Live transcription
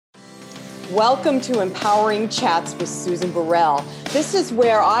Welcome to Empowering Chats with Susan Burrell. This is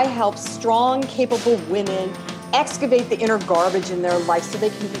where I help strong, capable women excavate the inner garbage in their life so they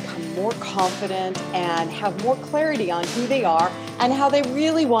can become more confident and have more clarity on who they are and how they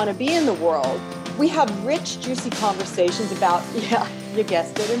really want to be in the world. We have rich, juicy conversations about, you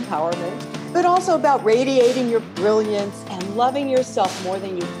guessed it, empowerment, but also about radiating your brilliance and loving yourself more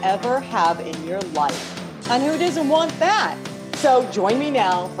than you ever have in your life. And who doesn't want that? So join me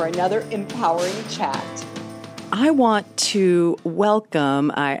now for another empowering chat. I want to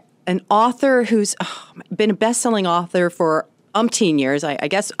welcome an author who's been a best-selling author for umpteen years. I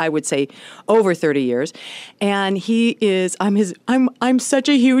guess I would say over 30 years. And he is, I'm such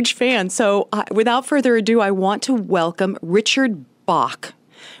a huge fan. So without further ado, I want to welcome Richard Bach.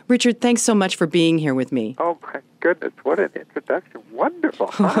 Richard, thanks so much for being here with me. Oh, my goodness. What an introduction. Wonderful.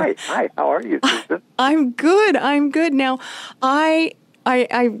 Hi. How are you, Susan? I'm good. Now, I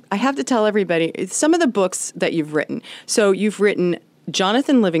have to tell everybody some of the books that you've written. So you've written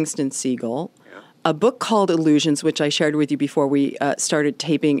Jonathan Livingston Seagull, a book called Illusions, which I shared with you before we started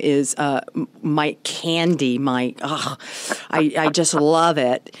taping, is my candy. I just love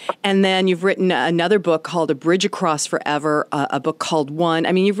it. And then you've written another book called A Bridge Across Forever, a book called One.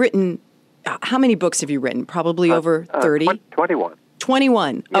 I mean, you've written, how many books have you written? Probably over 30? 21.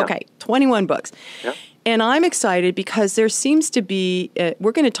 21. Yeah. Okay, 21 books. Yeah. And I'm excited because there seems to be,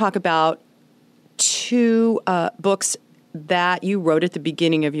 we're going to talk about two books that you wrote at the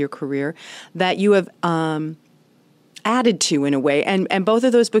beginning of your career that you have added to in a way. And both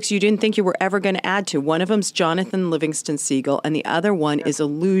of those books you didn't think you were ever going to add to. One of them's Jonathan Livingston Seagull, and the other one is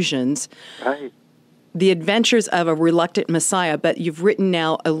Illusions. Right. The Adventures of a Reluctant Messiah. But you've written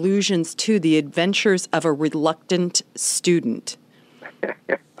now Illusions 2, The Adventures of a Reluctant Student.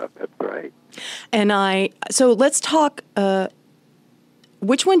 That's right. And so let's talk,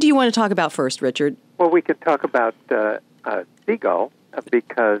 which one do you want to talk about first, Richard? Well, we can talk about Seagull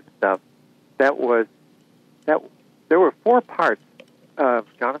because there were 4 parts of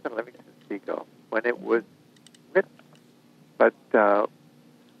Jonathan Livingston Seagull when it was written. But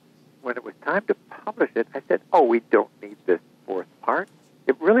when it was time to publish it, I said, we don't need this 4th part.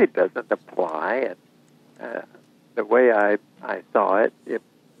 It really doesn't apply. And the way I saw it, it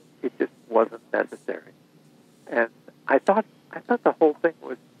just wasn't necessary. And I thought the whole thing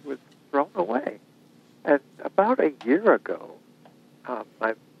was thrown away. And about a year ago,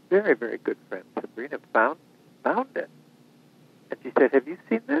 my very, very good friend Sabrina found it. And she said, "Have you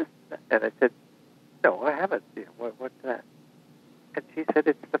seen this?" And I said, "No, I haven't seen it. What's that?" And she said,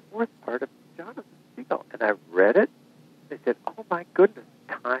 "It's the 4th part of Jonathan Seagull." And I read it. And I said, "Oh, my goodness,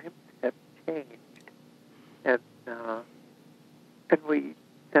 times have changed." And we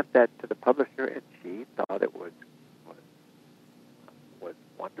sent that to the publisher, and she thought it was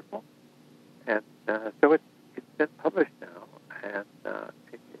wonderful. And so it's been published now, and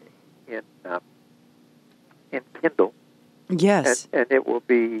in Kindle. Yes. And it will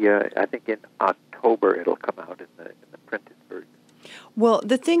be, I think, in October it'll come out in the printed version. Well,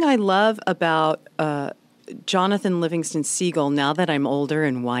 the thing I love about Jonathan Livingston Seagull, now that I'm older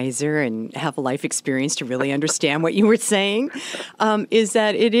and wiser and have life experience to really understand what you were saying, is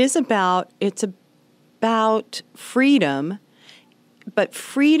that it's about freedom, but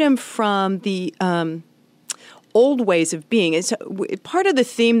freedom from the old ways of being. It's part of the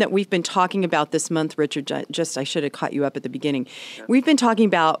theme that we've been talking about this month, Richard. I should have caught you up at the beginning. Yeah. We've been talking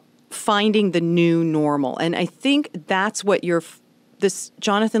about finding the new normal, and I think that's what this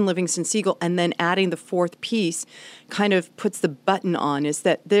Jonathan Livingston Seagull, and then adding the 4th piece, kind of puts the button on. Is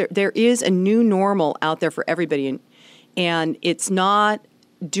that there is a new normal out there for everybody, and it's not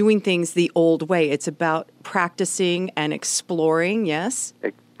doing things the old way. It's about practicing and exploring, yes?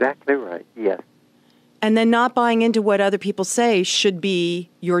 Exactly right, yes. And then not buying into what other people say should be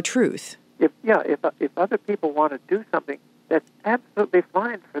your truth. If other people want to do something, that's absolutely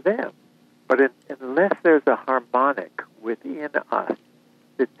fine for them. But unless there's a harmonic within us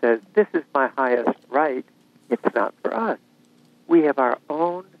that says, this is my highest right, it's not for us. We have our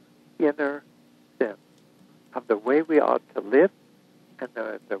own inner sense of the way we ought to live and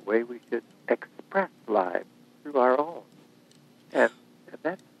the way we should express life through our own. And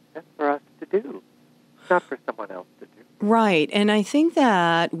that's for us to do, not for someone else to do. Right. And I think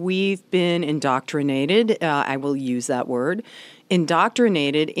that we've been indoctrinated, I will use that word,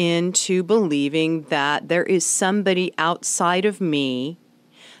 indoctrinated into believing that there is somebody outside of me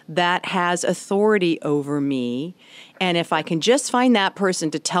that has authority over me. And if I can just find that person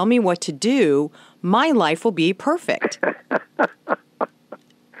to tell me what to do, my life will be perfect.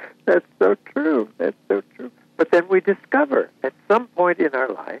 That's so true. That's so true. But then we discover at some point in our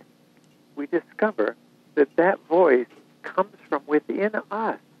life we discover that that voice comes from within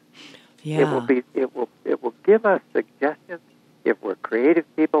us. Yeah. It will give us suggestions. If we're creative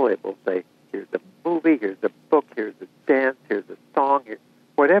people, it will say, here's a movie, here's a book, here's a dance, here's a song,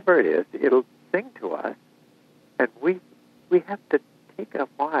 whatever it is, it'll sing to us. And we have to take a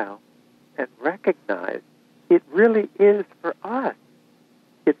while and recognize it really is for us.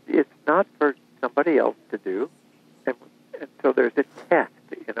 It's not for somebody else to do. And so there's a test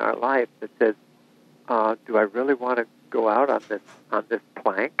in our life that says, do I really want to go out on this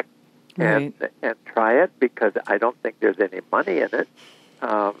plank and try it, because I don't think there's any money in it,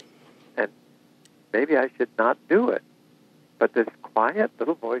 and maybe I should not do it. But this quiet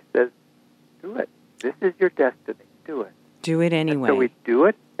little voice says, do it. This is your destiny. Do it. Do it anyway. And so we do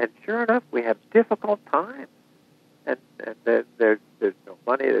it, and sure enough, we have difficult times. And there's no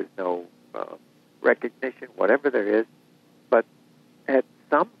money, there's no recognition, whatever there is. But at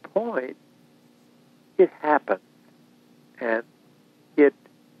some point, it happens, and it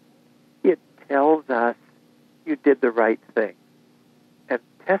tells us you did the right thing. And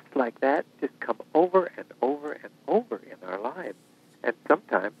tests like that just come over and over and over in our lives. And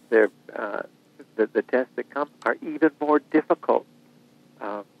sometimes the tests that come are even more difficult.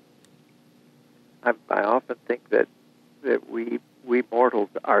 I often think that we mortals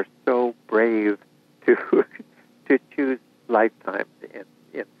are so brave to choose lifetimes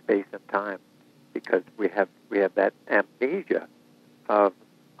in space and time, because we have that amnesia of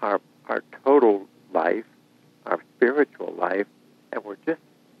our total life, our spiritual life, and we're just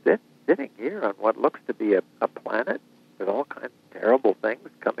sitting here on what looks to be a planet with all kinds of terrible things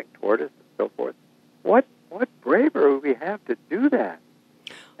coming toward us and so forth. What bravery we have to do that?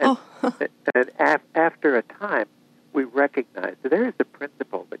 And, and after a time, we recognize that there is a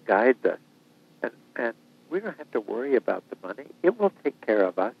principle that guides us, and we don't have to worry about the money. It will take care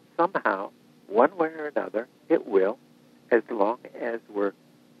of us somehow, one way or another. It will, as long as we're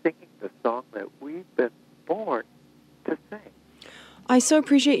singing the song that we've been born to sing. I so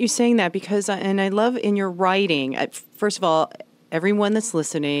appreciate you saying that, because, and I love in your writing, first of all, everyone that's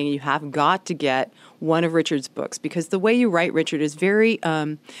listening, you have got to get one of Richard's books, because the way you write, Richard, is very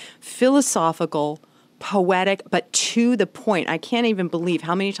philosophical, poetic, but to the point. I can't even believe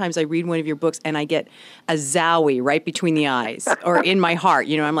how many times I read one of your books and I get a zowie right between the eyes or in my heart.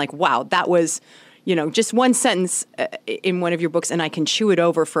 I'm like, wow, that was, just one sentence in one of your books, and I can chew it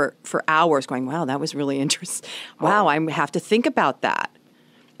over for hours going, wow, that was really interesting. Wow, I have to think about that.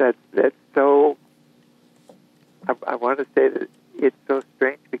 That's so, I want to say that it's so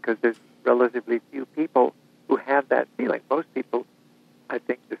strange, because there's relatively few people who have that feeling. Most people, I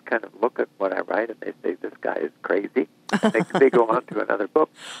think, just kind of look at what I write and they say, this guy is crazy. They go on to another book.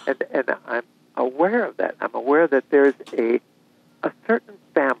 And I'm aware of that. I'm aware that there's a certain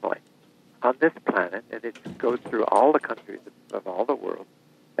family on this planet, and it goes through all the countries of all the world,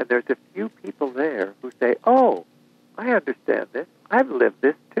 and there's a few people there who say, oh, I understand this. I've lived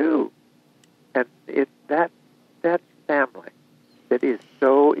this too. And it's that family that is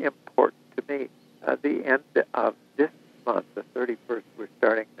so important to me. The end of this month, the 31st, we're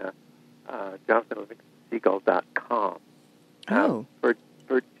starting JonathanLivingstonSeagull.com for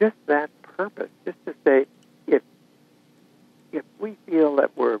just that purpose, just to say, if we feel that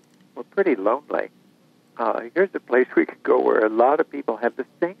we're pretty lonely, here's a place we could go where a lot of people have the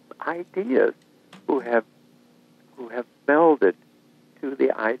same ideas, who have melded to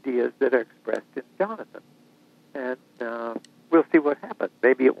the ideas that are expressed in Jonathan. And we'll see what happens.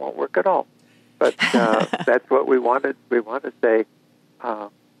 Maybe it won't work at all. But that's what we wanted. We want to say,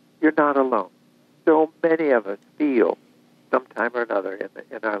 you're not alone. So many of us feel sometime or another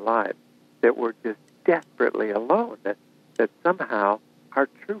in our lives that we're just desperately alone, that somehow our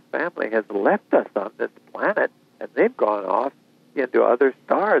true family has left us on this planet, and they've gone off into other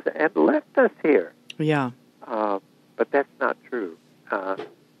stars and left us here. Yeah. But that's not true.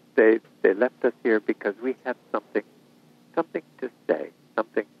 They left us here because we have something to say,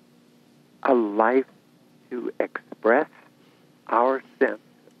 a life to express our sense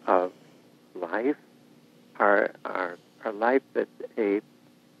of life, our life that's a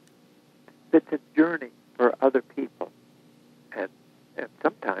journey for other people, and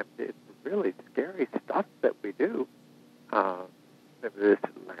sometimes it's really scary stuff that we do. This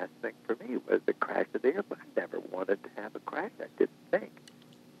last thing for me was the crash of the airplane. I never wanted to have a crash, I didn't think.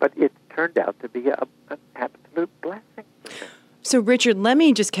 But it turned out to be an absolute blessing for me. So, Richard, let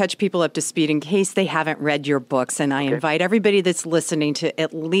me just catch people up to speed in case they haven't read your books. And I invite everybody that's listening to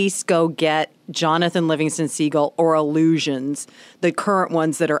at least go get Jonathan Livingston Seagull or Illusions, the current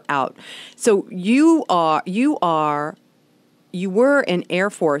ones that are out. So you are you were an Air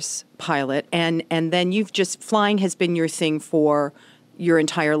Force pilot, and then flying has been your thing for your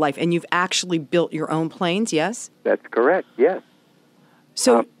entire life, and you've actually built your own planes, yes? That's correct, yes.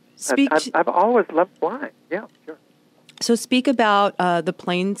 So I've always loved flying, yeah, sure. So speak about the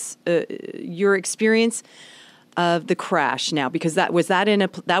planes, your experience of the crash now, because that was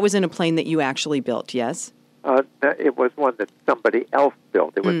in a plane that you actually built, yes? It was one that somebody else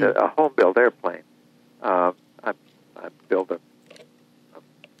built. It was a home-built airplane. I built a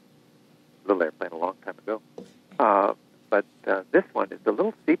little airplane a long time ago. But this one is a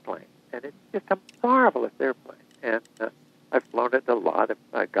little seaplane, and it's just a marvelous airplane. And I've flown it a lot.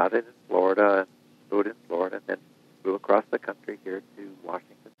 I got it in Florida, and flew it in Florida, and then flew across the country here to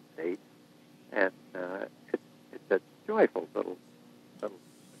Washington State. And it's a joyful little machine.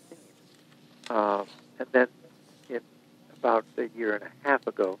 And then about a year and a half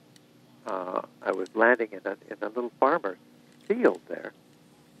ago, I was landing in a little farmer's field there,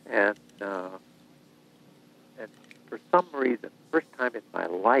 and for some reason, first time in my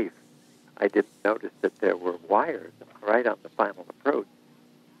life, I didn't notice that there were wires right on the final approach,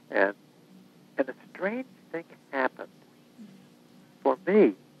 and a strange thing happened. For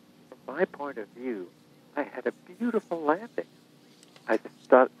me, from my point of view, I had a beautiful landing. I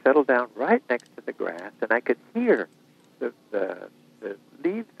settled down right next to the grass, and I could hear the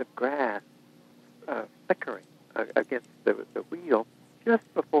leaves of grass flickering against the wheel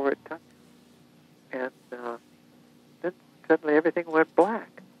just before it touched. And then suddenly everything went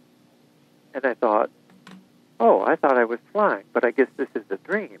black. And I thought, I thought I was flying, but I guess this is a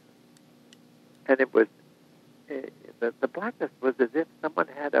dream. And it was, the blackness was as if someone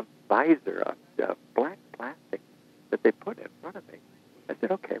had a visor of black plastic that they put in front of me. I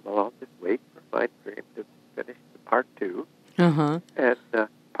said, okay, well, I'll just wait for my dream to finish part two. Uh-huh. And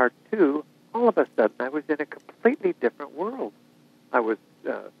part two, all of a sudden, I was in a completely different world. I was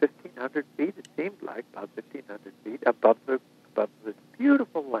 1,500 feet, it seemed like, about 1,500 feet above this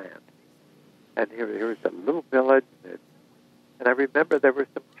beautiful land. And here was a little village, and I remember there were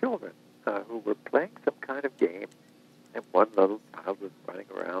some children who were playing some kind of game, and one little child was running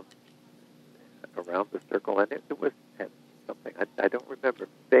around the circle, and it was something I don't remember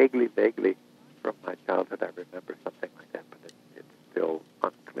vaguely from my childhood. I remember something like that, but it's still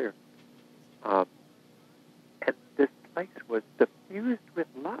unclear. And this place was suffused with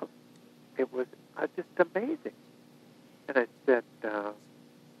love. It was just amazing. And I said,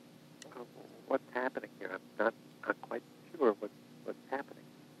 what's happening here? I'm not quite sure what's happening.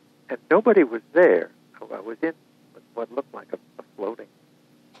 And nobody was there. I was in what looked like a floating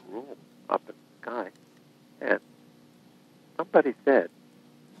room up in the sky. And somebody said,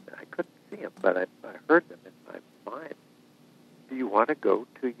 I couldn't see him, but I heard them in my mind, do you want to go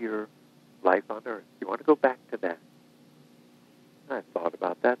to your life on Earth? Do you want to go back to that? And I thought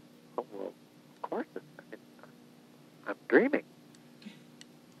about that. Oh, well, of course. I'm dreaming.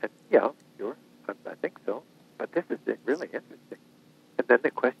 And yeah, sure, I think so. But this is really interesting. And then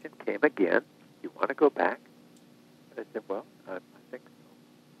the question came again, do you want to go back? And I said, well, I think so.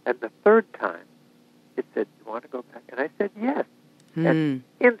 And the third time, it said, do you want to go back? And I said, yes. And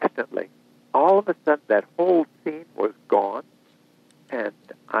instantly, all of a sudden, that whole scene was gone, and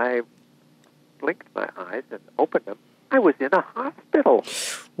I blinked my eyes and opened them. I was in a hospital.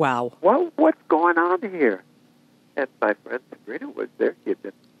 Wow. Well, what's going on here? And my friend Sabrina was there. She had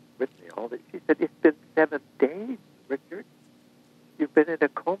been with me all day. She said, it's been 7 days, Richard. You've been in a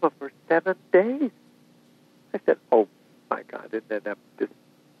coma for 7 days. I said, oh, my God. And then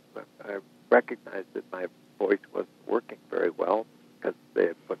I recognized that my voice wasn't working very well because they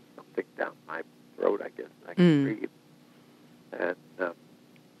had put something down my throat, I guess. I could breathe. And I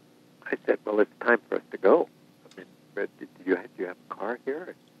said, well, it's time for us to go. I mean, do you have a car here?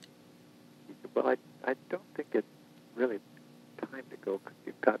 And he said, well, I don't think it's really time to go because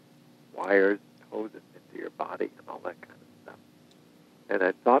you've got wires and hoses into your body and all that kind of stuff. And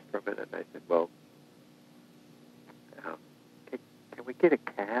I thought for a minute, and I said, well, can we get a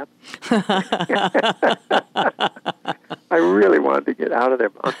cab? I really wanted to get out of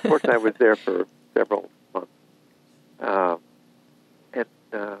there. Unfortunately, I was there for several months. And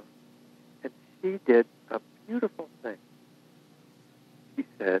she did a beautiful thing. She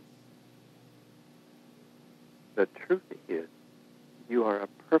said, the truth is, you are a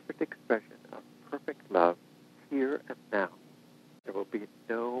perfect expression of perfect love here and now. There will be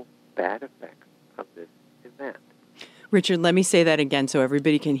no bad effects of this event. Richard, let me say that again so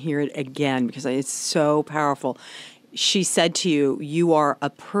everybody can hear it again because it's so powerful. She said to you, you are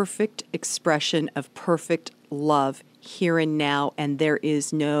a perfect expression of perfect love here and now, and there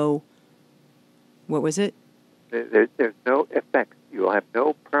is no, what was it? There's no effects. You will have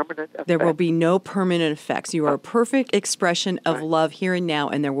no permanent effects. There will be no permanent effects. You are a perfect expression of Right. love here and now,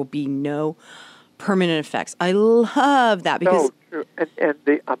 and there will be no permanent effects. I love that because So true. And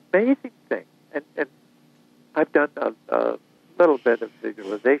the amazing thing, and I've done a little bit of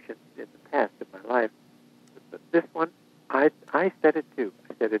visualization in the past in my life, but this one, I said it too.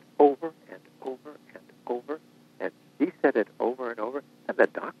 I said it over and over and over, and he said it over and over, and the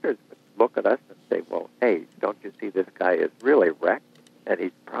doctors would look at us and say, well, hey, don't you see this guy is really wrecked, and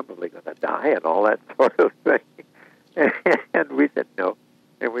he's probably going to die, and all that sort of thing. And we said no,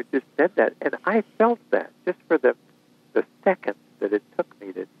 and we just said that, and I felt that just for the seconds that it took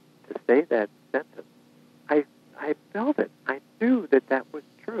me to say that sentence. I felt it. I knew that was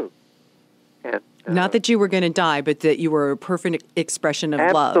true. And not that you were going to die, but that you were a perfect expression of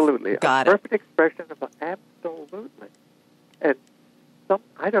love. Absolutely. Got a it. perfect expression of absolutely. And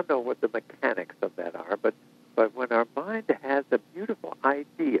I don't know what the mechanics of that are, but when our mind has a beautiful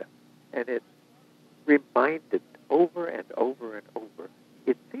idea and it's reminded over and over and over,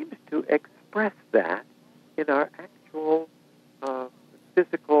 it seems to express that in our actual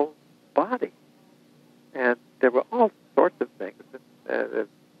physical body. And there were all sorts of things.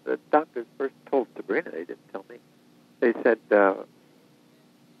 The doctors first told Sabrina, they didn't tell me. They said,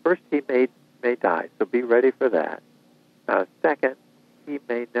 first, he may die, so be ready for that. Second, he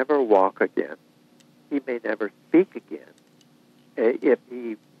may never walk again. He may never speak again. If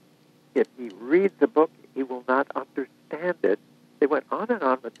he reads a book, he will not understand it. They went on and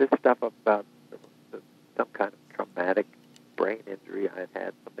on with this stuff about some kind of traumatic brain injury I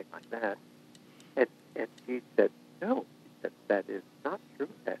had, something like that. And she said, no, that is not true.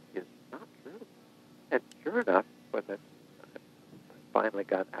 That is not true. And sure enough, when I finally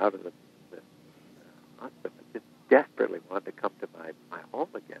got out of the hospital, I just desperately wanted to come to my home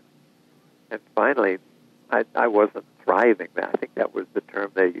again. And finally, I wasn't thriving. I think that was the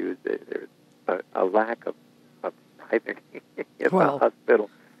term they used. There was a lack of thriving in the hospital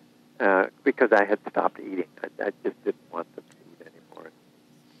because I had stopped eating. I just didn't want the food anymore.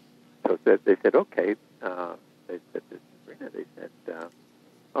 So they said, okay. They said to Sabrina, they said,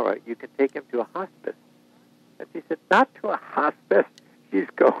 all right, you can take him to a hospice. And she said, not to a hospice. He's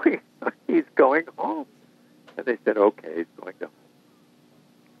going home. And they said, okay, he's going to home.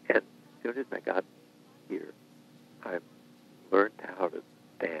 And as soon as I got here, I learned how to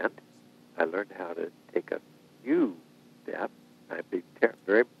stand. I learned how to take a few steps. I'd be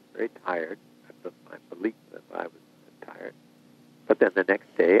very, very tired. My belief that I was tired. But then the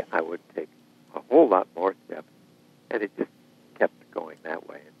next day, I would take a whole lot more steps, and it just kept going that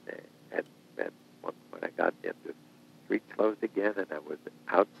way. And at one point, I got into street clothes again, and I was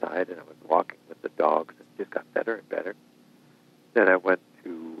outside, and I was walking with the dogs, and it just got better and better. Then I went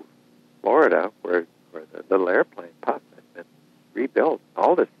to Florida, where the little airplane Puff had been rebuilt.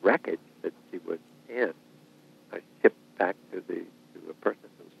 All this wreckage that she was in, I shipped back to a person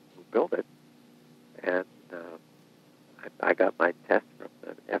who built it, and I got my test from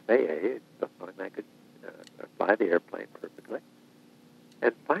the FAA, so I could fly the airplane perfectly.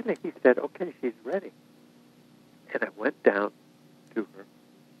 And finally he said, okay, she's ready. And I went down to her,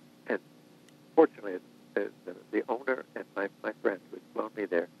 and fortunately the owner and my friends who had flown me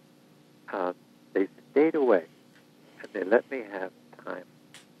there, they stayed away, and they let me have time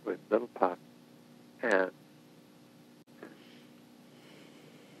with little Puff. And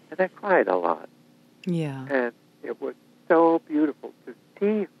I cried a lot. Yeah. And it was so beautiful to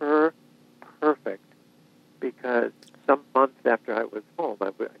see her perfect, because some months after I was home,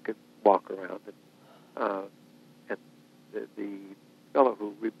 I could walk around, and the fellow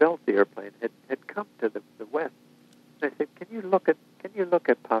who rebuilt the airplane had come to the west. And I said, can you look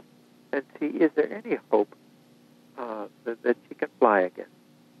at Puff and see, is there any hope that she can fly again?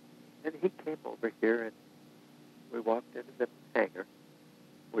 And he came over here, and we walked into the hangar,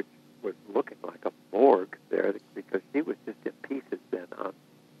 which was looking like a morgue there, because she was just in pieces then. On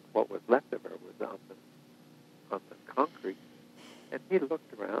what was left of her was on the concrete. And he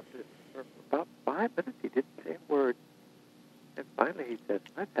looked around, and for about 5 minutes he didn't say a word. And finally he said,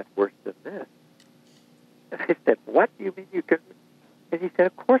 I've had worse than this. And I said, what do you mean you can? And he said,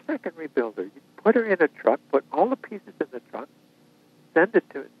 of course I can rebuild her. You put her in a truck, put all the pieces in the truck, send it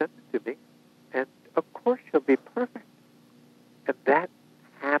to me, and of course she'll be perfect. And that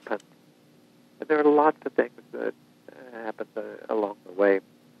happened. And there are lots of things that happened along the way.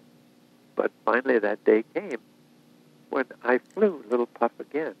 But finally that day came when I flew little Puff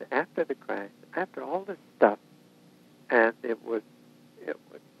again after the crash, after all this stuff, and it was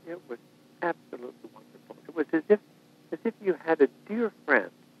absolutely wonderful. It was as if you had a dear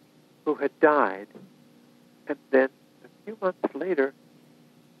friend who had died, and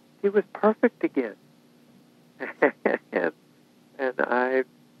she was perfect again. and I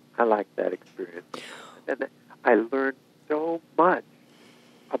liked that experience. And I learned so much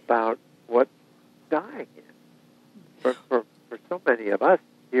about what dying is. For so many of us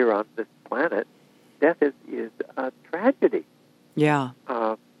here on this planet, death is a tragedy. Yeah.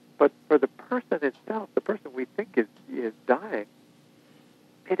 But for the person itself, the person we think is dying,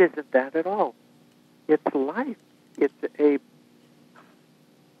 it isn't that at all. It's life. It's a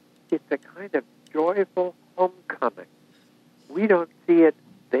kind of joyful homecoming. We don't see it,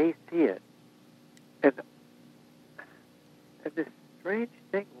 they see it. And this strange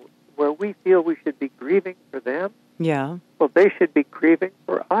thing where we feel we should be grieving for them, Yeah. well, they should be grieving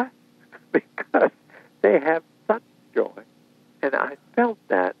for us because they have such joy. And I felt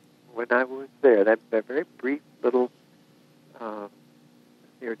that when I was there. That very brief little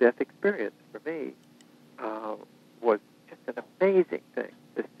near-death experience for me was just an amazing thing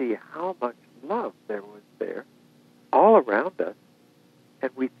to see how much love there was there all around us.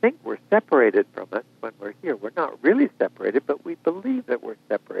 And we think we're separated from it when we're here. We're not really separated, but we believe that we're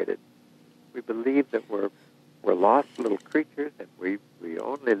separated. We believe that we're lost little creatures, and we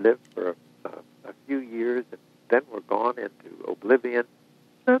only live for a few years, and then we're gone into oblivion.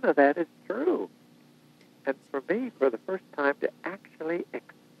 None of that is true. And for me, for the first time, to actually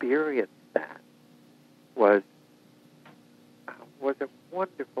experience that was a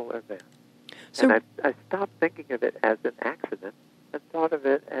wonderful event. So, and I stopped thinking of it as an accident and thought of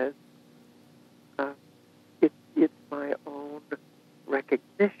it as it's my own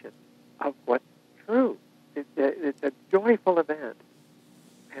recognition of what's true. It's a joyful event,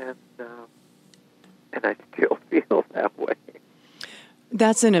 and I still feel that way.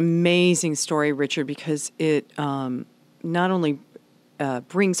 that's an amazing story, Richard, because it not only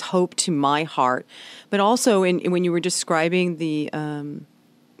brings hope to my heart, but also when you were describing the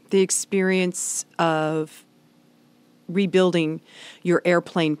experience of rebuilding your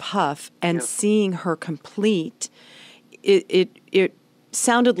airplane puff and seeing her complete, it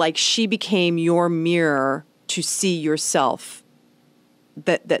sounded like she became your mirror to see yourself.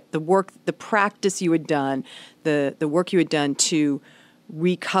 That the work, the practice you had done, the work you had done to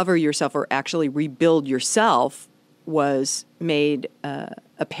recover yourself or actually rebuild yourself was made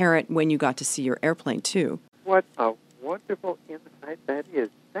apparent when you got to see your airplane too. What a wonderful insight that is.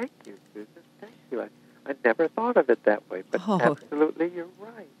 Thank you, Susan. Thank you. I never thought of it that way, but absolutely you're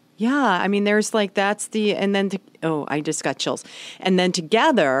right. Yeah, I mean, there's like, that's the, and then, I just got chills. And then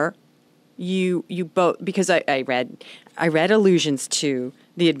together, you both, because I read allusions to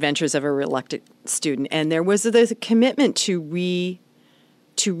The Adventures of a Reluctant Student, and there was the commitment to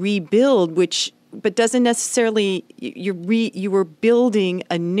rebuild, but doesn't necessarily, you were building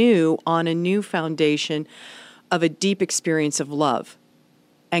anew on a new foundation of a deep experience of love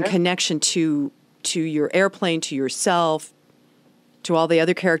and connection to your airplane, to yourself, to all the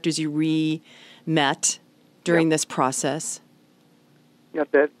other characters you re-met during this process. Yeah,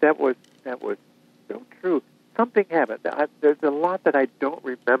 that was so true. Something happened. There's a lot that I don't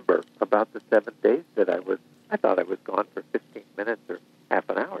remember about the 7 days that I thought I was gone for 15 minutes or half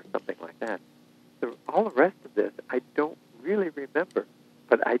an hour, something like that. So all the rest of this, I don't really remember.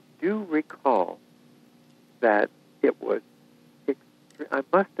 But I do recall that it was, I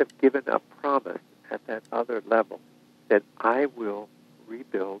must have given a promise at that other level that I will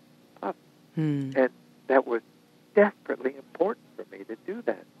rebuild up. And that was desperately important for me to do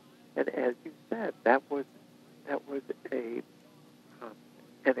that. And as you said, that was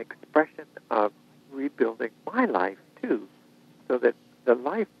an expression of rebuilding my life too, so that the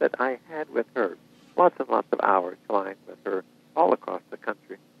life that I had with her, lots and lots of hours flying with her all across the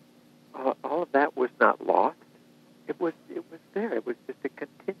country, all of that was not lost. It was there. It was just a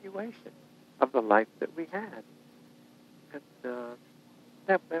continuation of the life that we had, and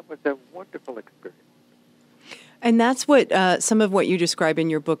that was a wonderful experience. And that's what some of what you describe in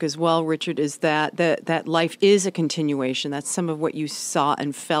your book as well, Richard, is that life is a continuation. That's some of what you saw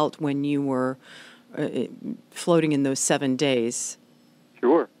and felt when you were floating in those 7 days.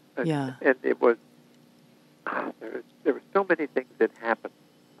 Sure. Yeah. And it was, there were so many things that happened.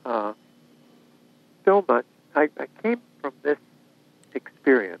 So much. I came from this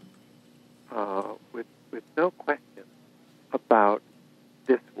experience with no question about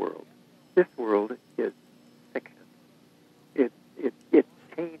this world. This world is fiction. It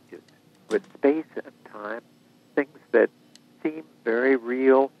changes with space and time. Things that seem very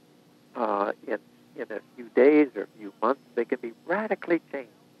real in a few days or a few months, they can be radically changed.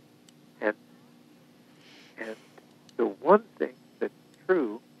 And the one thing that's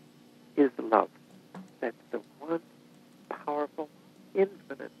true is love. That's the one powerful,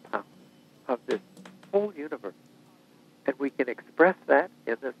 infinite power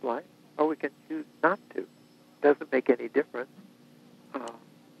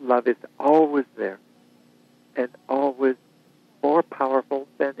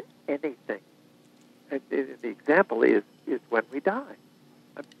example is when we die.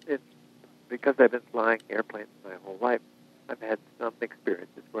 Because I've been flying airplanes my whole life, I've had some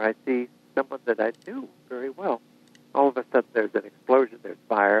experiences where I see someone that I knew very well. All of a sudden, there's an explosion, there's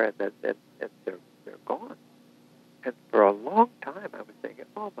fire, and then they're gone. And for a long time, I was thinking,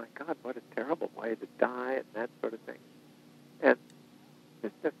 "Oh my God, what a terrible way to die," and that sort of thing. And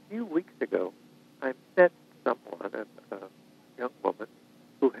just a few weeks ago, I met someone, a young woman,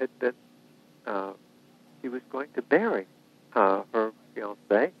 who had been. She was going to bury her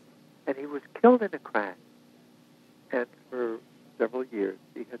fiancé, and he was killed in a crash. And for several years,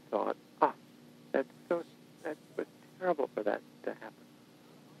 she had thought, that was terrible for that to happen.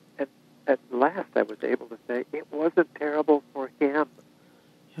 And at last, I was able to say, it wasn't terrible for him.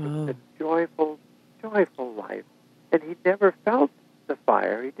 It was a joyful, joyful life. And he never felt the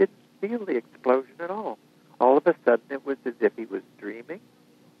fire. He didn't feel the explosion at all. All of a sudden, it was as if he was dreaming,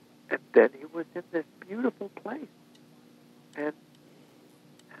 and then he was in this beautiful place. And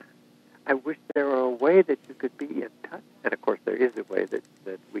I wish there were a way that you could be in touch. And, of course, there is a way that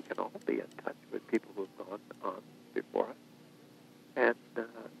we can all be in touch with people who have gone on before us.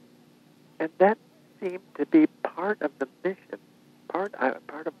 And that seemed to be part of the mission. Part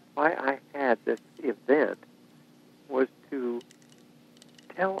of why I had this event was to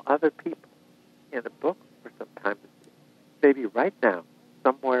tell other people in a book or sometime, maybe right now,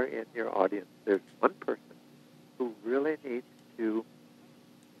 somewhere in your audience, there's one person who really needs to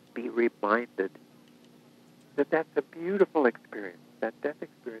be reminded that that's a beautiful experience. That death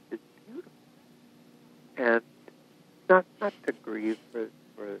experience is beautiful. And not to grieve for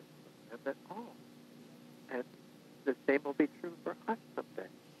them at all. And the same will be true for us someday.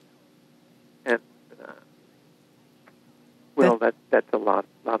 And that's a lot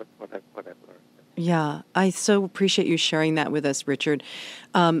of what I've learned. Yeah, I so appreciate you sharing that with us, Richard.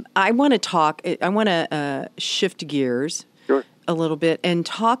 I want to shift gears a little bit and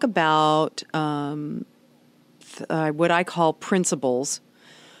talk about what I call principles,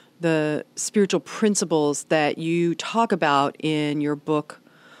 the spiritual principles that you talk about in your book,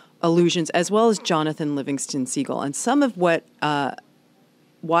 Illusions, as well as Jonathan Livingston Seagull. And some of why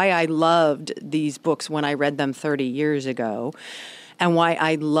I loved these books when I read them 30 years ago, and why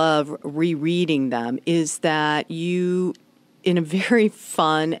I love rereading them, is that you, in a very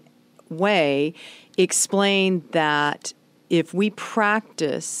fun way, explain that if we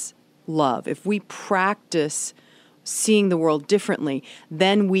practice love, if we practice seeing the world differently,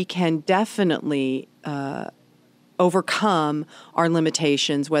 then we can definitely overcome our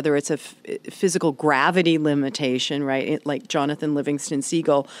limitations, whether it's a physical gravity limitation, right? Like Jonathan Livingston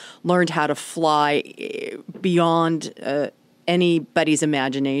Seagull learned how to fly beyond anybody's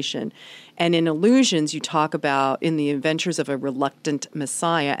imagination. And in Illusions, you talk about in the adventures of a reluctant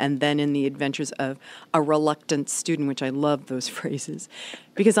Messiah, and then in the adventures of a reluctant student, which I love those phrases,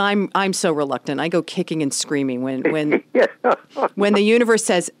 because I'm so reluctant. I go kicking and screaming when when the universe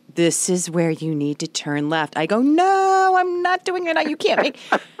says, "This is where you need to turn left." I go, "No, I'm not doing it. You can't make."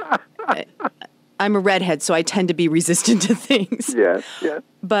 I'm a redhead, so I tend to be resistant to things. Yes.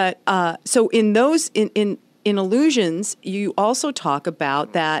 But so in those in Illusions, you also talk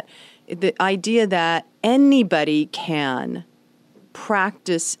about that. The idea that anybody can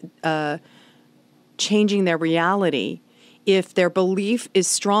practice changing their reality if their belief is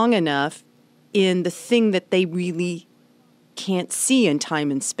strong enough in the thing that they really can't see in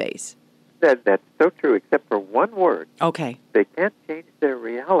time and space. That's so true, except for one word. Okay. They can't change their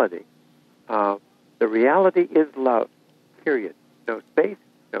reality. The reality is love, period. No space,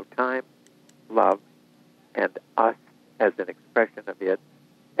 no time, love, and us as an expression of it.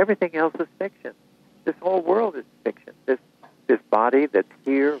 Everything else is fiction. This whole world is fiction. This body that's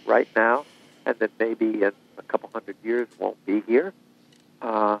here right now, and that maybe in a couple hundred years won't be here,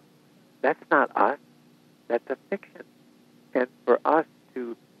 that's not us. That's a fiction. And for us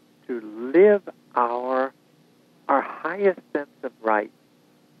to live our highest sense of right,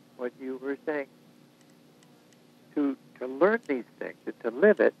 what you were saying, to learn these things and to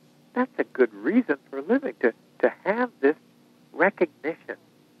live it, that's a good reason for living, to have this recognition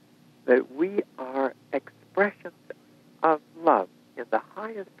that we are expressions of love in the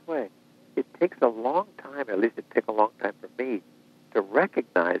highest way. It takes a long time, at least it took a long time for me, to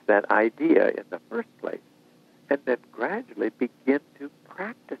recognize that idea in the first place, and then gradually begin to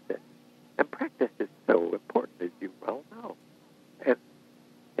practice it. And practice is so important, as you well know.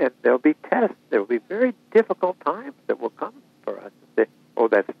 And there'll be tests. There will be very difficult times that will come for us and say, "Oh,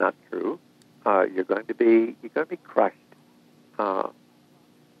 that's not true. You're going to be crushed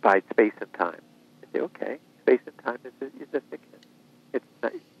by space and time." I say, "Okay, space and time is a fiction. It's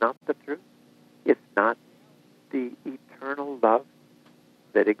not the truth. It's not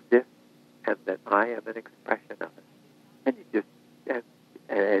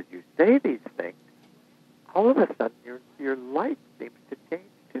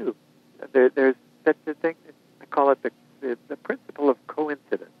there's such a thing. I call it the principle of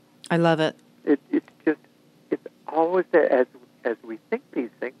coincidence. I love it. It's always as we think these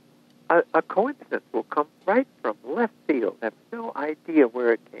things, a coincidence will come right from left field. I have no idea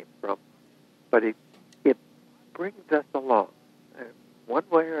where it came from, but it brings us along one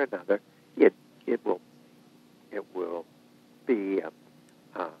way or another. It will be a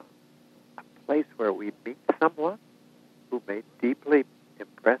place where we meet someone who may deeply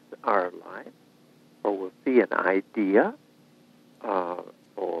impress our lives, or we'll see an idea, or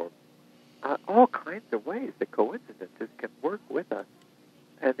all kinds of ways that coincidences can work with us,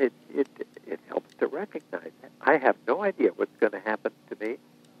 and it helps to recognize that. I have no idea what's going to happen to me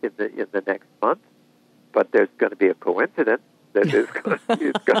in the next month, but there's going to be a coincidence that is going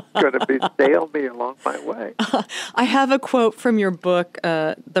to sail me along my way. I have a quote from your book,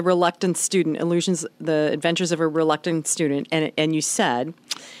 The Reluctant Student, The Adventures of a Reluctant Student, and you said,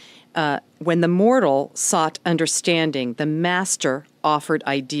 when the mortal sought understanding, the master offered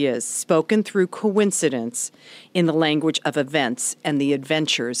ideas spoken through coincidence in the language of events and the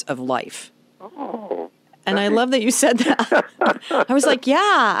adventures of life. Oh. And I love that you said that. I was like, yeah,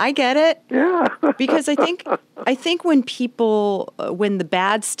 I get it. Yeah. Because I think when the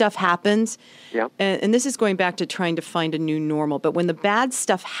bad stuff happens, yep. and this is going back to trying to find a new normal, but when the bad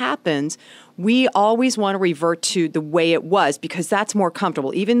stuff happens, we always want to revert to the way it was because that's more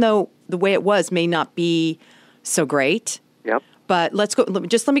comfortable, even though the way it was may not be so great. Yep. But let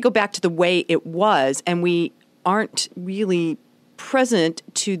me go back to the way it was, and we aren't really present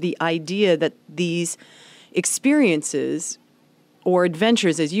to the idea that these experiences or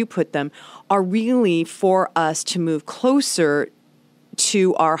adventures, as you put them, are really for us to move closer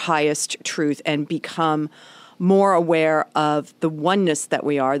to our highest truth and become more aware of the oneness that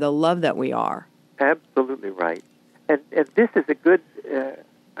we are, the love that we are. Absolutely right. And this is a good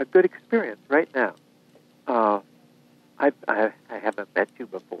experience right now. I haven't met you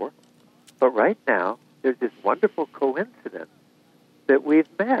before, but right now there's this wonderful coincidence that we've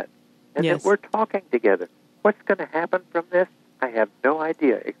met and yes. that we're talking together. What's going to happen from this? I have no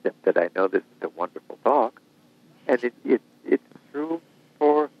idea, except that I know this is a wonderful talk, and it's true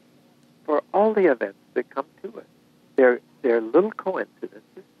for all the events that come to us. They're little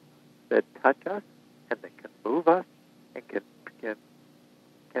coincidences that touch us and that can move us and can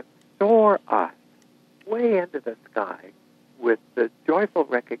soar us way into the sky with the joyful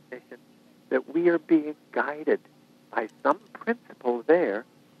recognition that we are being guided by some principle there,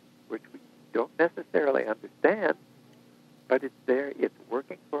 which we don't necessarily understand, but it's there, it's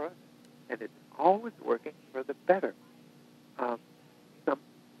working for us, and it's always working for the better.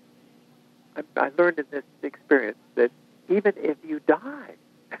 I learned in this experience that even if you die,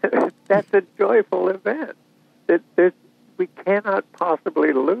 that's a joyful event. That we cannot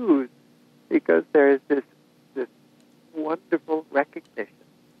possibly lose because there is this wonderful recognition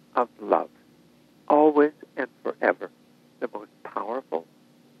of love, always and forever, the most powerful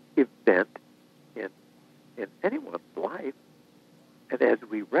event in anyone's life. And as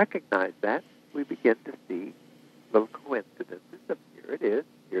we recognize that, we begin to see little coincidences of here it is,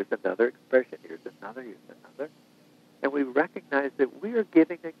 here's another expression, here's another. And we recognize that we are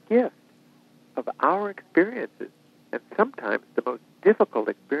giving a gift of our experiences. And sometimes the most difficult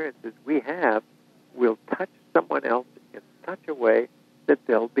experiences we have will touch someone else in such a way that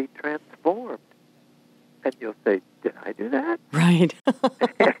they'll be transformed. And you'll say, did I do that? Right.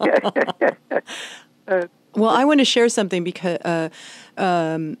 Well, I want to share something because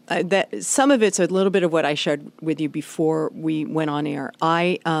that some of it's a little bit of what I shared with you before we went on air.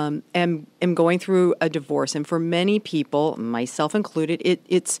 I am going through a divorce, and for many people, myself included,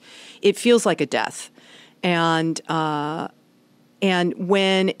 it feels like a death. And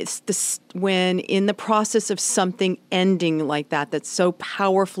when when in the process of something ending like that, that's so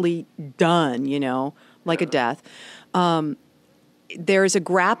powerfully done, like a death. There's a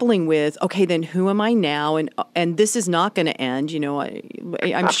grappling with, okay, then who am I now? And this is not going to end.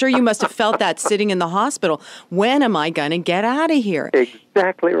 I'm sure you must have felt that sitting in the hospital. When am I going to get out of here?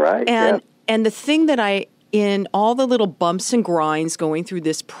 Exactly right. And the thing that in all the little bumps and grinds going through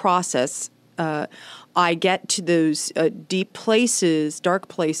this process, I get to those deep places, dark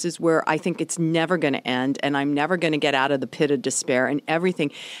places where I think it's never going to end and I'm never going to get out of the pit of despair and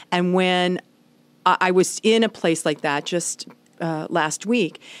everything. And when I was in a place like that just last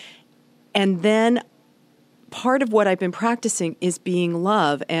week. And then part of what I've been practicing is being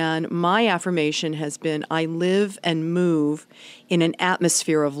love. And my affirmation has been, I live and move in an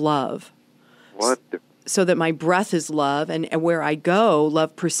atmosphere of love. Wonderful. So that my breath is love, and where I go,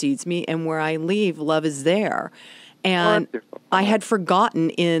 love precedes me, and where I leave, love is there. And Wonderful. I had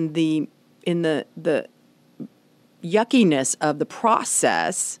forgotten in the the yuckiness of the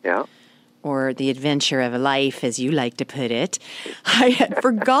process, Yeah. or the adventure of life, as you like to put it, I had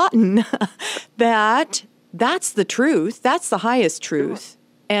forgotten that that's the truth. That's the highest truth.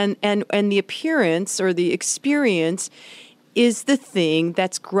 And the appearance or the experience is the thing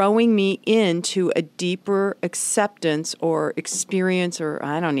that's growing me into a deeper acceptance or experience, or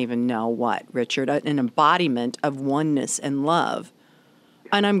I don't even know what, Richard, an embodiment of oneness and love.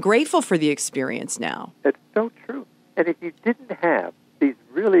 And I'm grateful for the experience now. It's so true. And if you didn't have these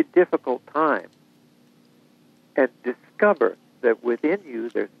really difficult times and discover that within you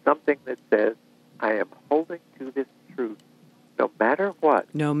there's something that says, I am holding to this truth no matter what.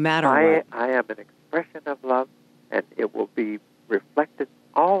 No matter what. I am an expression of love, and it will be reflected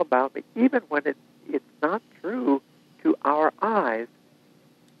all about me, even when it's not true to our eyes.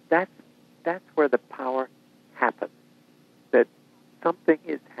 That's where the power happens, that something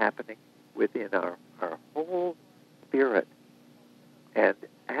is happening within our whole spirit. And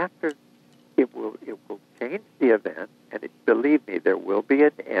after it will change the event, and believe me, there will be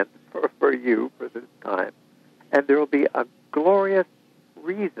an end for you for this time, and there will be a glorious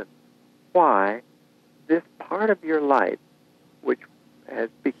reason why this part of your life, which has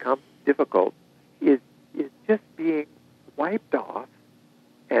become difficult, is just being wiped off,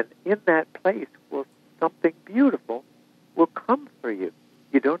 and in that place will something beautiful will come for you.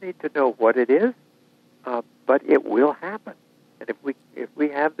 You don't need to know what it is, but it will happen. And if we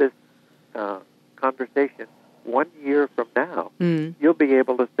have this conversation 1 year from now, you'll be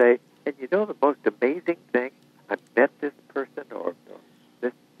able to say, and you know the most amazing thing, I met this person, or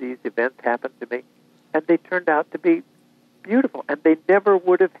these events happened to me, and they turned out to be beautiful, and they never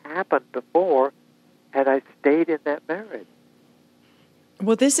would have happened before had I stayed in that marriage.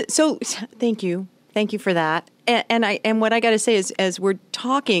 Well, thank you. Thank you for that. And what I got to say is, as we're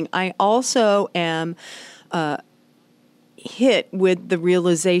talking, I also am hit with the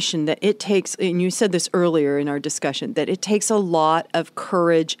realization that it takes, and you said this earlier in our discussion, that it takes a lot of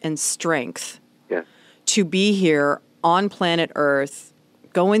courage and strength to be here on planet Earth,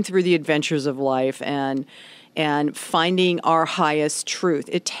 going through the adventures of life and finding our highest truth.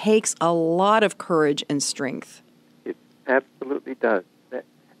 It takes a lot of courage and strength. It absolutely does.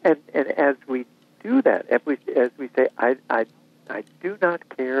 And as we do that, as we say, I do not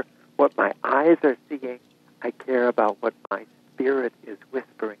care what my eyes are seeing, I care about what my spirit is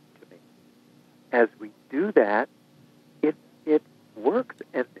whispering to me. As we do that, it works,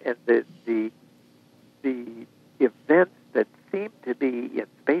 and the events that seem to be in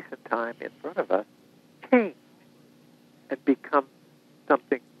space and time in front of us change and become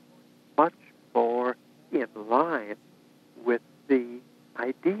something much more in line with the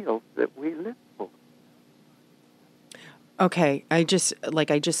ideals that we live for. Okay, I just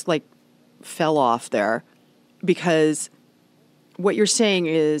fell off there, because what you're saying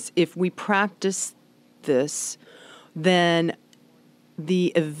is if we practice this, then the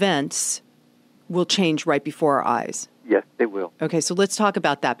events will change right before our eyes. Yes, they will. Okay, so let's talk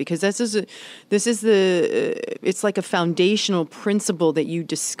about that, because it's like a foundational principle that you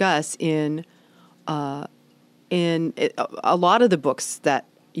discuss in a lot of the books that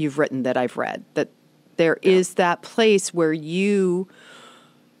you've written that I've read, that there is that place where you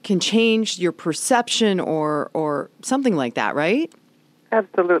can change your perception or something like that, right?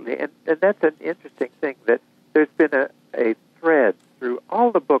 Absolutely, and that's an interesting thing, that there's been a thread through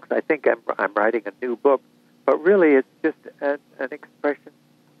all the books. I think I'm writing a new book, but really it's just an expression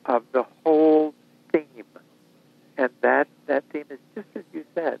of the whole theme. And that theme is just as you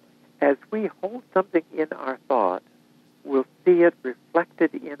said. As we hold something in our thought, we'll see it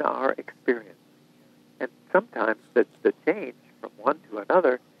reflected in our experience. And sometimes the change from one to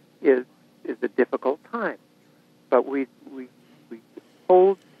another is a difficult time. But we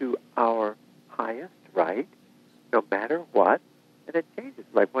hold to our highest right, no matter what, and it changes.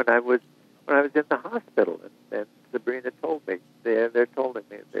 Like when I was in the hospital, and Sabrina told me, they're telling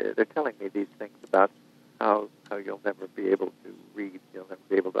me these things about how you'll never be able to read, you'll never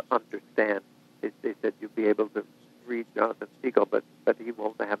be able to understand. They said you'll be able to read Jonathan Siegel, but he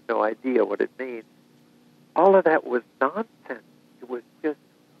will have no idea what it means. All of that was nonsense.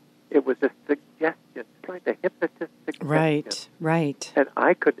 It was a suggestion. It's like a hypnotist suggestion. Right. And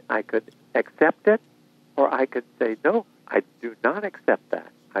I could accept it, or I could say, no, I do not accept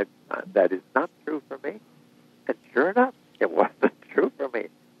that. That is not true for me. And sure enough, it wasn't true for me.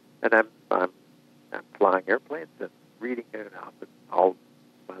 And I'm flying airplanes and reading it off, and all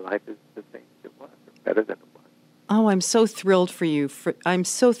my life is the same as it was, or better than it was. Oh, I'm so thrilled for you. I'm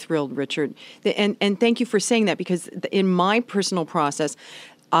so thrilled, Richard. And thank you for saying that, because in my personal process,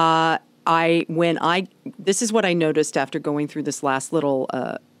 this is what I noticed after going through this last little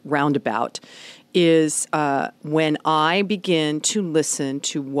roundabout, is when I begin to listen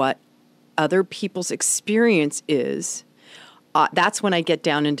to what other people's experience is, that's when I get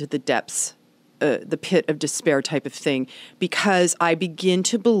down into the depths, the pit of despair type of thing, because I begin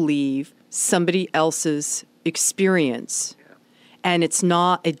to believe somebody else's experience, and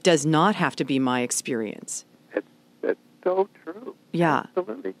it does not have to be my experience. It's so true. Yeah.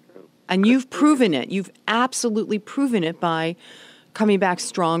 Absolutely true. And you've proven it. You've absolutely proven it by coming back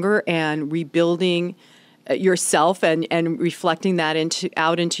stronger and rebuilding yourself and reflecting that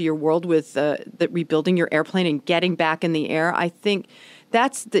out into your world with rebuilding your airplane and getting back in the air. I think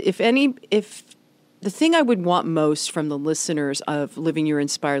that's if the thing I would want most from the listeners of Living Your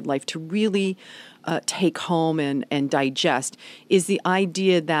Inspired Life to really take home and digest is the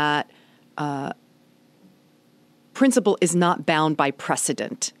idea that principle is not bound by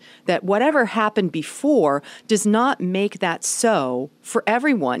precedent, that whatever happened before does not make that so for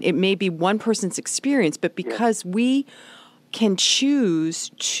everyone. It may be one person's experience, but because we can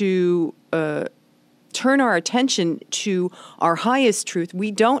choose to turn our attention to our highest truth, we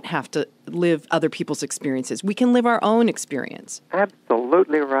don't have to live other people's experiences. We can live our own experience.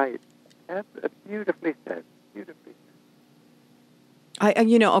 Absolutely right. Beautifully said. Beautifully said.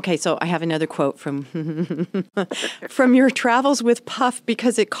 Okay, so I have another quote from from your travels with Puff,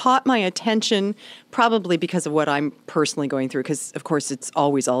 because it caught my attention, probably because of what I'm personally going through, because, of course, it's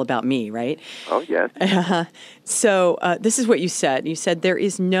always all about me, right? Oh, yes. So this is what you said. You said, there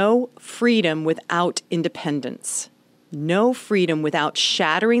is no freedom without independence, no freedom without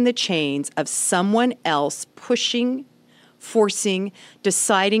shattering the chains of someone else pushing, forcing,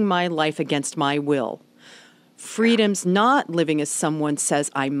 deciding my life against my will. Freedom's not living as someone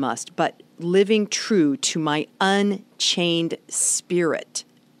says I must, but living true to my unchained spirit.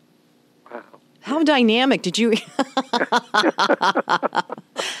 Wow. How dynamic did you...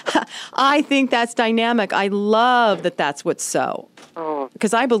 I think that's dynamic. I love that that's what's so. Oh.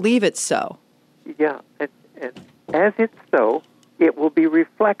 Because I believe it's so. Yeah, and as it's so, it will be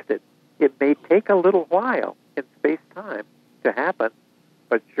reflected. It may take a little while in space-time to happen,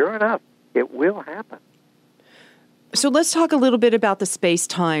 but sure enough, it will happen. So let's talk a little bit about the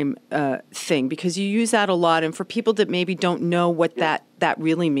space-time thing, because you use that a lot. And for people that maybe don't know what that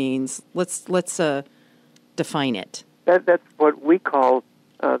really means, let's define it. That's what we call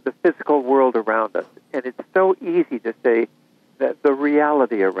the physical world around us. And it's so easy to say that the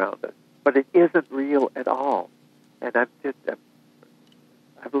reality around us, but it isn't real at all. And I've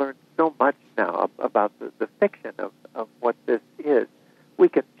learned so much now about the fiction of what this is. We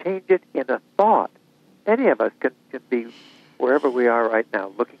can change it in a thought. Any of us can be wherever we are right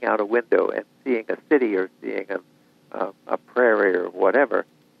now, looking out a window and seeing a city or seeing a prairie or whatever.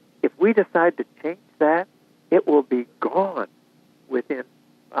 If we decide to change that, it will be gone within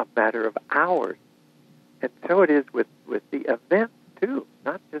a matter of hours. And so it is with the events, too,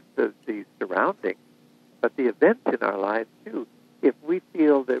 not just the surroundings, but the events in our lives, too. If we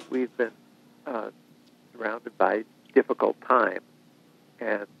feel that we've been surrounded by difficult times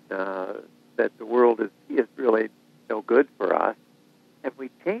and that the world is really no good for us, and we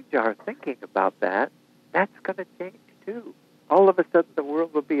change our thinking about that, that's going to change too. All of a sudden the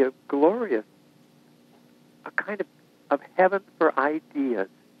world will be a kind of heaven for ideas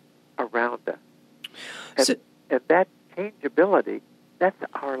around us. And that changeability, that's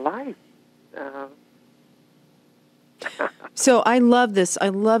our life. So I love this. I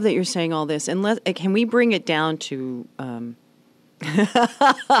love that you're saying all this. And can we bring it down to...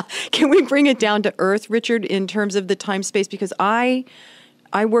 Can we bring it down to earth, Richard, in terms of the time space? Because I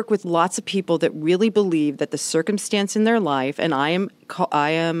work with lots of people that really believe that the circumstance in their life, and that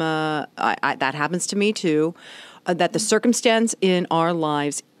happens to me too, that the circumstance in our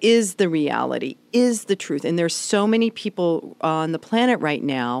lives is the reality, is the truth. And there's so many people on the planet right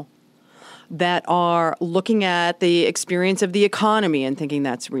now that are looking at the experience of the economy and thinking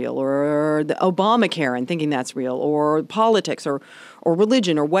that's real, or the Obamacare and thinking that's real, or politics or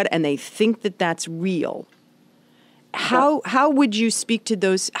religion or what, and they think that that's real. How would you speak to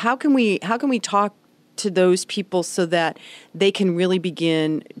those? How can we talk to those people so that they can really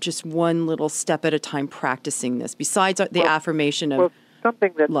begin just one little step at a time practicing this, besides the affirmation of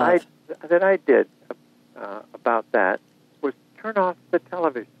something that love? I did about that was turn off the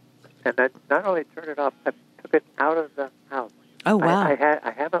television. And I not only turned it off, I took it out of the house. Oh, wow!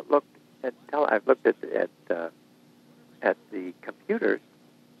 I haven't looked at I've looked at the computers,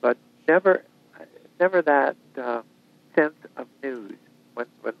 but never that sense of news when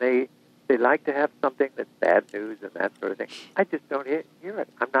they like to have something that's bad news and that sort of thing. I just don't hear it.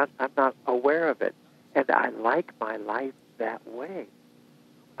 I'm not aware of it, and I like my life that way.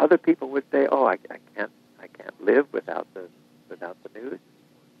 Other people would say, "Oh, I can't live without the news."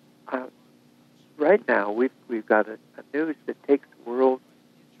 Right now, we've got a news that takes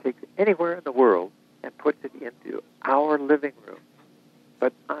anywhere in the world and puts it into our living room.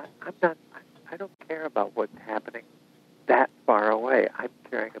 But I don't care about what's happening that far away. I'm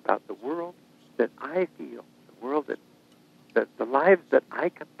caring about the world that I feel, the world that the lives that I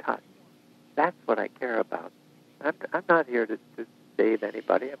can touch. That's what I care about. I'm not here to save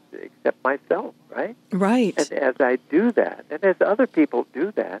anybody except myself, right? Right. And as I do that, and as other people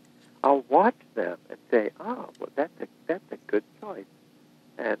do that, I'll watch them and say, "Oh, well, that's a good choice,"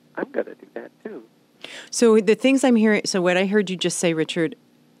 and I'm going to do that too. So the things I'm hearing, so what I heard you just say, Richard,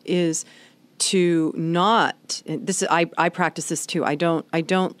 is to not. This is I practice this too. I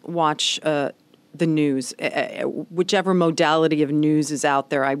don't watch the news, whichever modality of news is out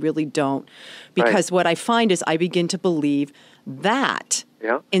there. I really don't, because what I find is I begin to believe that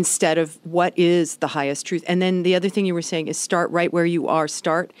instead of what is the highest truth. And then the other thing you were saying is start right where you are.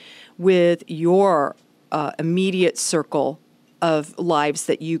 Start with your immediate circle of lives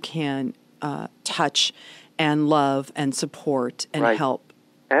that you can touch and love and support and help.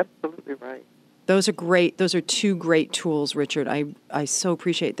 Absolutely right. Those are great. Those are two great tools, Richard. I so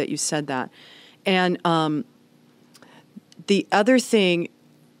appreciate that you said that. And the other thing,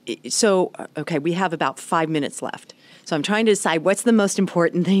 so, okay, we have about 5 minutes left. So I'm trying to decide what's the most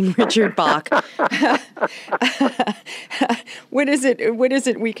important thing, Richard Bach. What is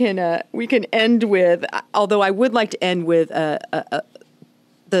it we can end with? Although I would like to end with the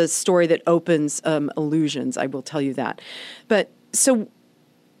story that opens Illusions. I will tell you that. But so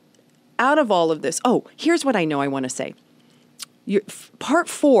out of all of this, here's what I know I want to say. Part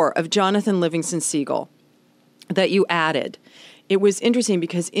 4 of Jonathan Livingston Seagull that you added, it was interesting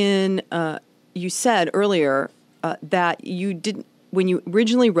because you said earlier that you didn't, when you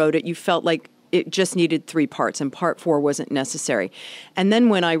originally wrote it, you felt like it just needed 3 parts and part 4 wasn't necessary. And then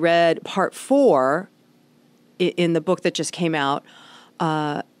when I read part 4 in the book that just came out,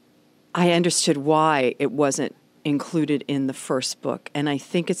 I understood why it wasn't included in the first book. And I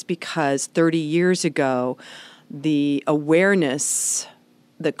think it's because 30 years ago, the awareness,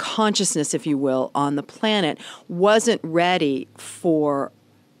 the consciousness, if you will, on the planet wasn't ready for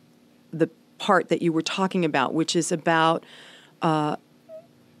the part that you were talking about, which is about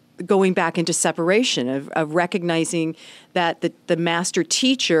going back into separation, of recognizing that the master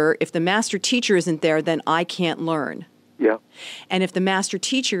teacher, if the master teacher isn't there, then I can't learn. Yeah. And if the master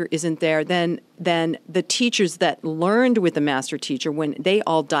teacher isn't there, then the teachers that learned with the master teacher, when they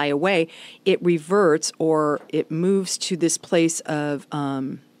all die away, it reverts or it moves to this place of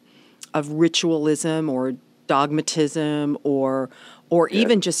ritualism or dogmatism or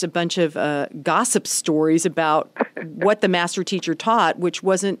even just a bunch of gossip stories about what the master teacher taught, which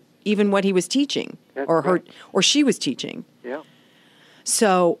wasn't even what he was teaching. That's or right. or she was teaching. Yeah.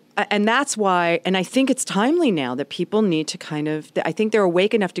 So, and that's why, and I think it's timely now that people need to I think they're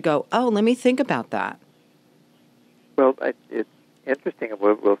awake enough to go, let me think about that. Well, it's interesting.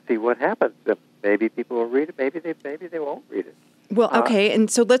 We'll see what happens. Maybe people will read it. Maybe they won't read it. Well, okay, and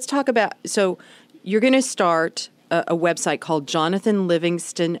so let's talk about, so you're going to start a website called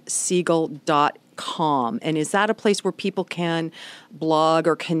JonathanLivingstonSeagull.com, and is that a place where people can blog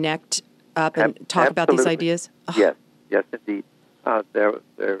or connect up and talk about these ideas? Yes, indeed.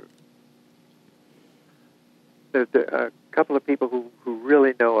 There's a couple of people who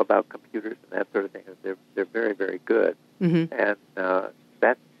really know about computers and that sort of thing. They're very, very good, and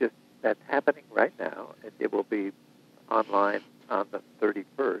that's happening right now. It will be online on the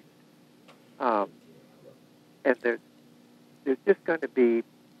 31st, and there's just going to be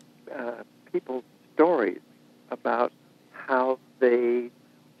people's stories about how they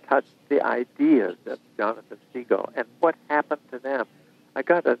touched the ideas of Jonathan Seagull and what happened to them. I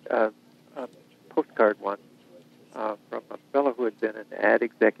got a postcard once from a fellow who had been an ad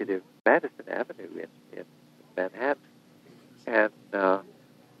executive, Madison Avenue in Manhattan, and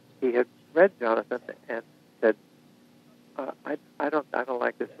he had read Jonathan and said, "I don't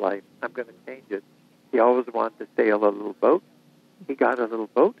like this life. I'm going to change it." He always wanted to sail a little boat. He got a little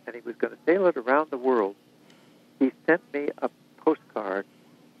boat, and he was going to sail it around the world. He sent me a postcard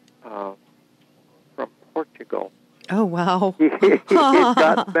from Portugal. Oh, wow. He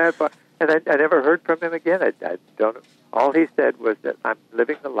got that far. And I never heard from him again. I don't know. All he said was that I'm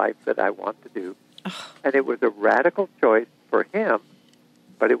living the life that I want to do. And it was a radical choice for him,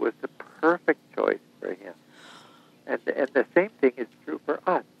 but it was the perfect choice for him. And the same thing is true for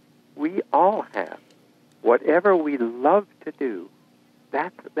us. we all have. Whatever we love to do,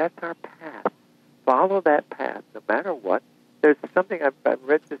 that's our path. Follow that path, no matter what. There's something I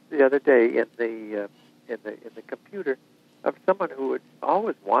read this the other day in the computer of someone who had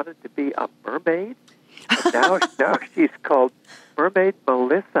always wanted to be a mermaid. Now she's called Mermaid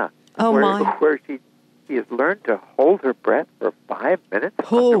Melissa. Oh, where she has learned to hold her breath for 5 minutes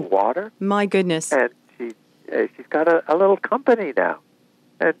underwater. My goodness! And she's got a little company now.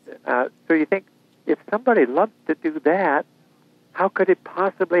 And so you think, if somebody loves to do that, how could it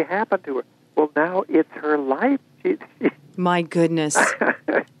possibly happen to her? Well, now it's her life. My goodness.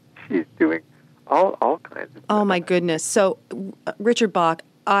 She's doing all kinds of Oh, my goodness. So, Richard Bach,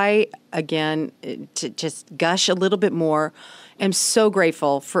 I, again, to just gush a little bit more, am so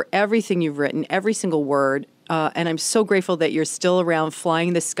grateful for everything you've written, every single word. And I'm so grateful that you're still around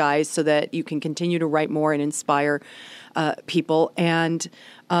flying the skies so that you can continue to write more and inspire people. And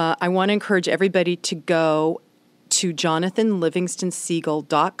I want to encourage everybody to go to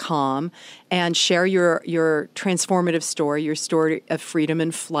JonathanLivingstonSeagull.com and share your transformative story, your story of freedom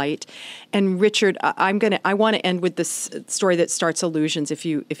and flight. And Richard, I want to end with this story that starts illusions, if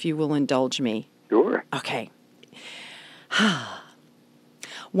you will indulge me. Sure. Okay.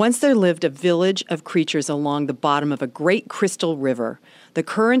 Once there lived a village of creatures along the bottom of a great crystal river. The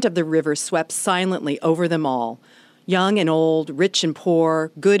current of the river swept silently over them all. Young and old, rich and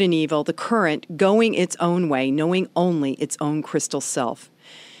poor, good and evil, the current going its own way, knowing only its own crystal self.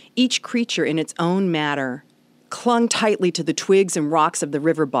 Each creature in its own matter clung tightly to the twigs and rocks of the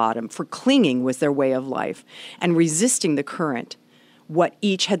river bottom, for clinging was their way of life, and resisting the current, what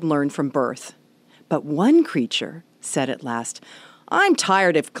each had learned from birth. But one creature said at last, I'm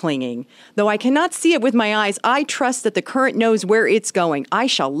tired of clinging. Though I cannot see it with my eyes, I trust that the current knows where it's going. I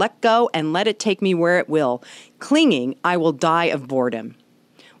shall let go and let it take me where it will. Clinging, I will die of boredom.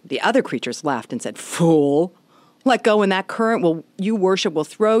 The other creatures laughed and said, Fool! Let go and that current you worship will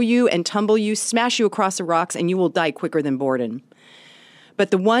throw you and tumble you, smash you across the rocks, and you will die quicker than boredom.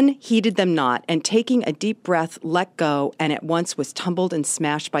 But the one heeded them not, and taking a deep breath, let go, and at once was tumbled and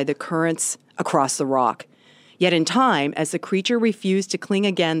smashed by the currents across the rock. Yet in time, as the creature refused to cling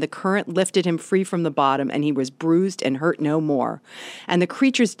again, the current lifted him free from the bottom, and he was bruised and hurt no more. And the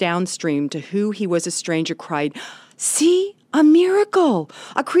creatures downstream, to who he was a stranger, cried, See, a miracle!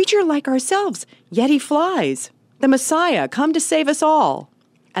 A creature like ourselves, yet he flies. The Messiah, come to save us all.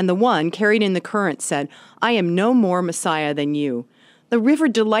 And the one, carried in the current, said, I am no more Messiah than you. The river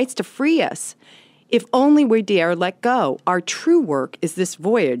delights to free us. If only we dare let go. Our true work is this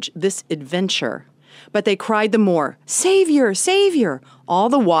voyage, this adventure. But they cried the more, Savior, Savior, all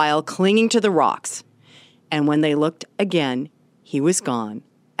the while clinging to the rocks. And when they looked again, he was gone,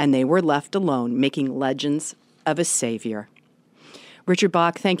 and they were left alone, making legends of a Savior. Richard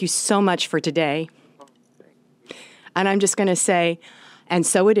Bach, thank you so much for today. And I'm just going to say, and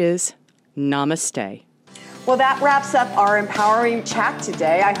so it is, namaste. Well, that wraps up our empowering chat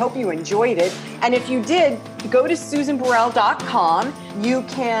today. I hope you enjoyed it. And if you did, go to SusanBurrell.com. You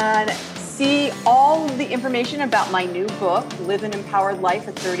can see all of the information about my new book, Live an Empowered Life,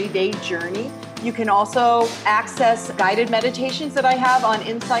 a 30-day journey. You can also access guided meditations that I have on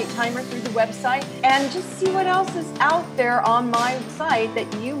Insight Timer through the website, and just see what else is out there on my site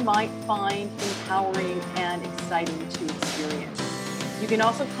that you might find empowering and exciting to experience. You can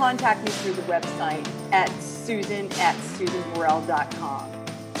also contact me through the website at susan@susanburrell.com.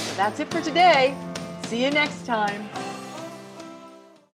 So that's it for today. See you next time.